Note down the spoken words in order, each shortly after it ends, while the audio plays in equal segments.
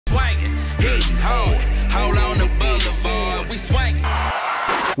swinging, hitting hard. Hold on the boulevard, we swinging.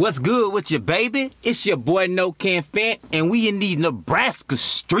 What's good with you, baby? It's your boy No Cant Fant, and we in these Nebraska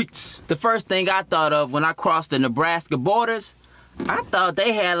streets. The first thing I thought of when I crossed the Nebraska borders, I thought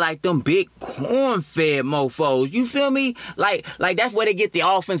they had like them big corn-fed mofos. You feel me? Like that's where they get the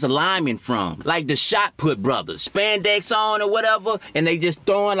offensive linemen from. Like the shot put brothers, spandex on or whatever, and they just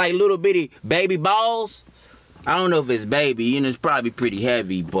throwing like little bitty baby balls. I don't know if it's baby, you know, it's probably pretty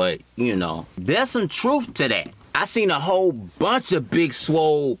heavy, but you know, there's some truth to that. I seen a whole bunch of big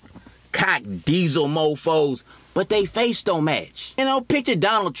swole cock diesel mofos, but they face don't match. You know, picture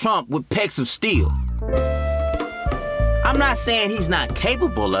Donald Trump with pecs of steel. I'm not saying he's not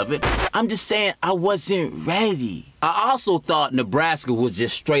capable of it. I'm just saying I wasn't ready. I also thought Nebraska was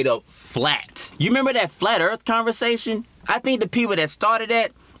just straight up flat. You remember that flat earth conversation? I think the people that started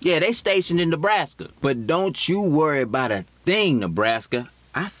that, yeah, they stationed in Nebraska. But don't you worry about a thing, Nebraska.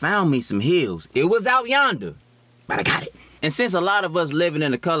 I found me some hills. It was out yonder, but I got it. And since a lot of us living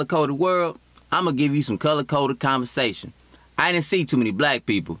in a color-coded world, I'm gonna give you some color-coded conversation. I didn't see too many black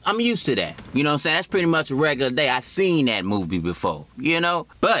people. I'm used to that. You know what I'm saying? That's pretty much a regular day. I seen that movie before, you know?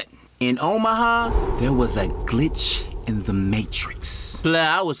 But in Omaha, there was a glitch in the Matrix. Blah,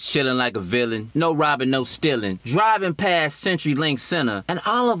 I was chilling like a villain. No robbing, no stealing. Driving past CenturyLink Center, and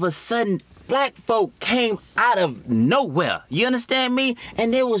all of a sudden, black folk came out of nowhere. You understand me?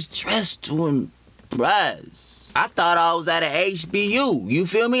 And they was dressed to impress. I thought I was at a HBU. You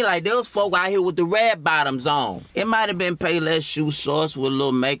feel me? Like those folk out here with the red bottoms on. It might have been Payless shoe shorts with a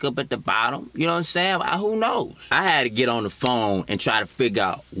little makeup at the bottom. You know what I'm saying? Who knows? I had to get on the phone and try to figure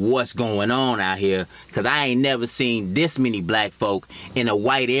out what's going on out here, because I ain't never seen this many black folk in a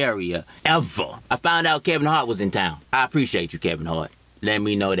white area ever. I found out Kevin Hart was in town. I appreciate you, Kevin Hart. Let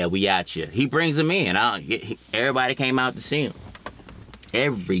me know that we out here. He brings them in. Everybody came out to see him.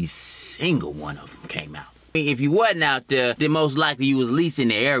 Every single one of them came out. If you wasn't out there, then most likely you was least in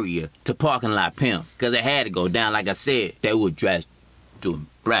the area to parking lot pimp, because it had to go down. Like I said, they were dressed to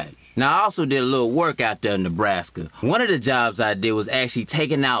impress. Now, I also did a little work out there in Nebraska. One of the jobs I did was actually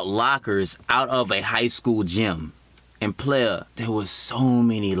taking out lockers out of a high school gym. And player, there was so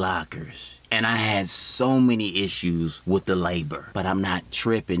many lockers. And I had so many issues with the labor. But I'm not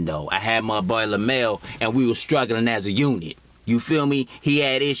tripping, though. I had my boy LaMel, and we were struggling as a unit. You feel me? He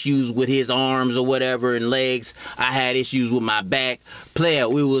had issues with his arms or whatever and legs. I had issues with my back. Player, it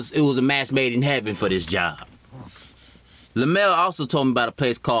was a match made in heaven for this job. LaMel also told me about a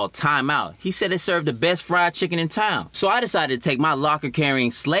place called Time Out. He said it served the best fried chicken in town. So I decided to take my locker-carrying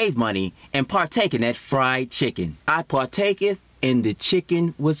slave money and partake in that fried chicken. I partaketh, and the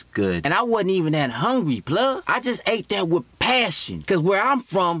chicken was good. And I wasn't even that hungry, plug. I just ate that with passion. Because where I'm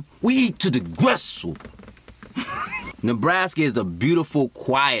from, we eat to the gristle. Nebraska is a beautiful,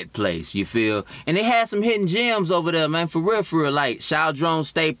 quiet place, you feel? And they had some hidden gems over there, man, for real, like Chaldron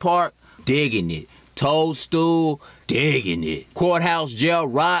State Park, digging it. Toadstool, digging it. Courthouse Jail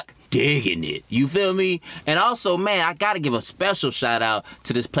Rock, digging it. You feel me? And also, man, I gotta give a special shout out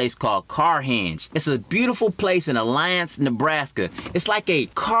to this place called Carhenge. It's a beautiful place in Alliance, Nebraska. It's like a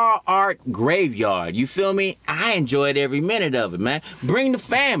car art graveyard. You feel me? I enjoyed every minute of it, man. Bring the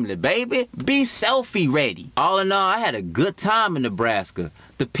family, baby. Be selfie ready. All in all, I had a good time in Nebraska.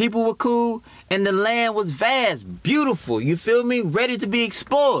 The people were cool, and the land was vast, beautiful. You feel me? Ready to be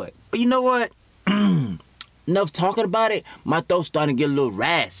explored. But you know what? Enough talking about it, my throat's starting to get a little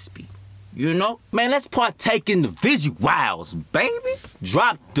raspy. You know? Man, let's partake in the visuals, baby.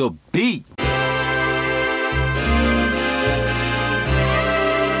 Drop the beat.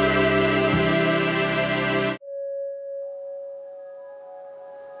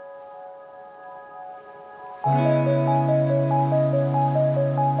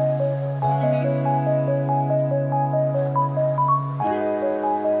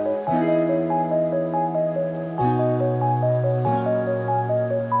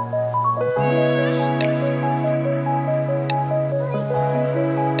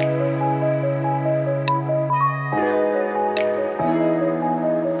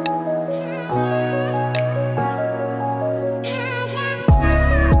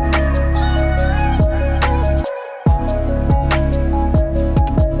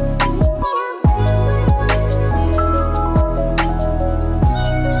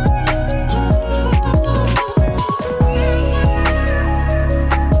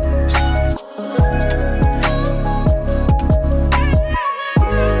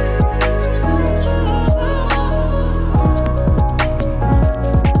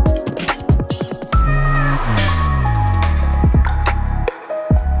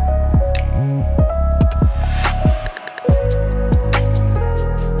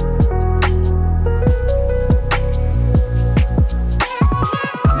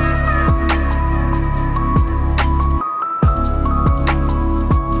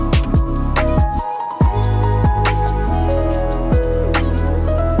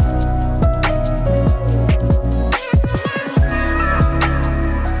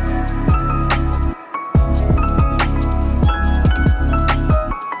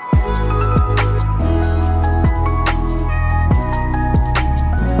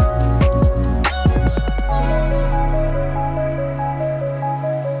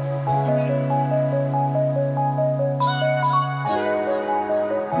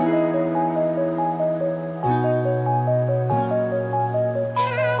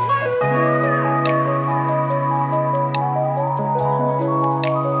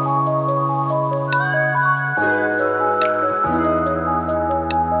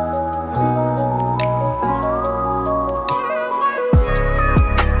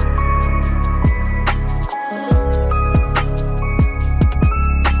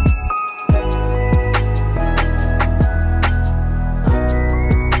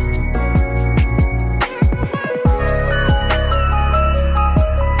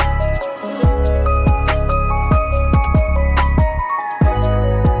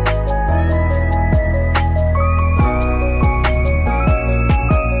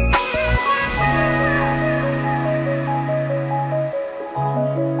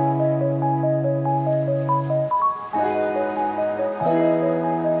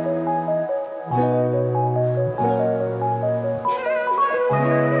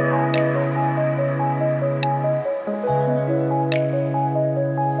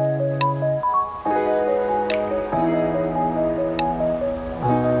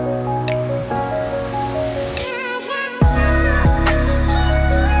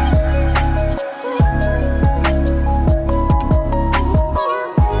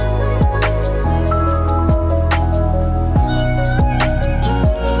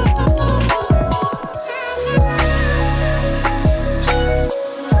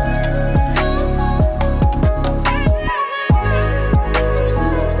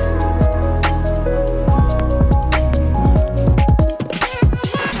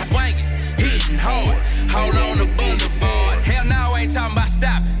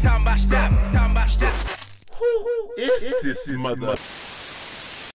 is this mother?